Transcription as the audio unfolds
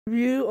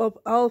View of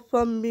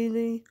Alpha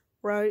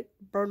miniRITE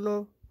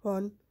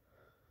Bernafon.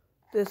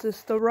 This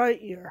is the right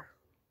ear.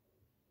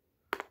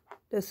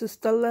 This is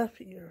the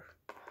left ear.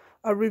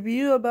 A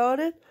review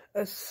about it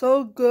is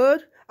so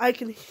good. I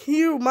can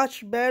hear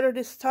much better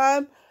this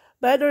time,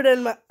 better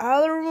than my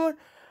other one.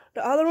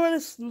 The other one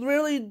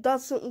really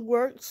doesn't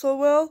work so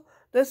well.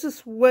 This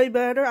is way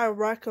better. I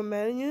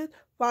recommend it.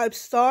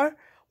 5-star,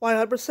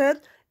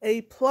 100%,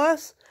 A+,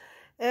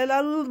 and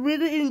I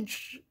really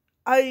enjoy.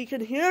 I can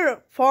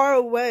hear far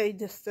away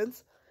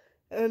distance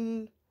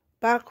and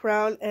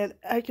background, and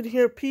I can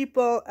hear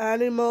people,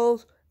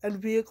 animals, and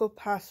vehicles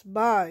pass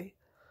by.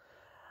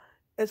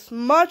 It's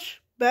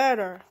much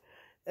better.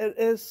 It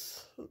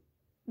is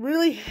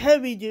really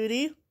heavy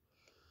duty,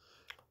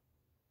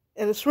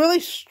 and it's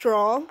really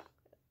strong,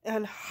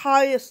 and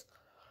highest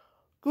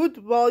good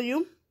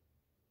volume.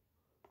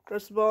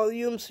 There's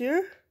volumes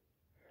here,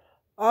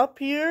 up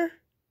here,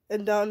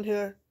 and down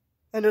here,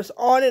 and there's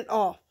on and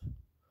off.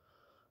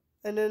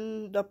 And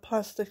then the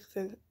plastic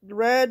thing.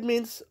 Red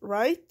means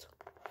right,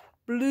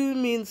 blue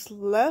means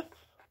left.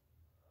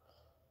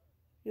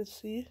 You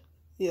see?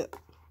 Yeah.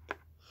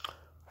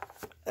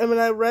 And when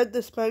I read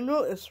this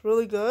manual, it's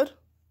really good.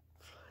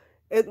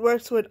 It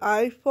works with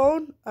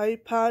iPhone,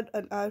 iPad,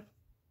 and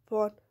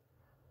iPhone,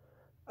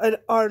 and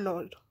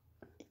Android.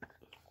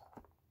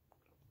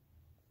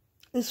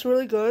 It's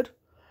really good.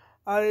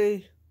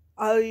 I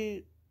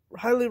highly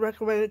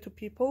recommend it to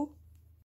people.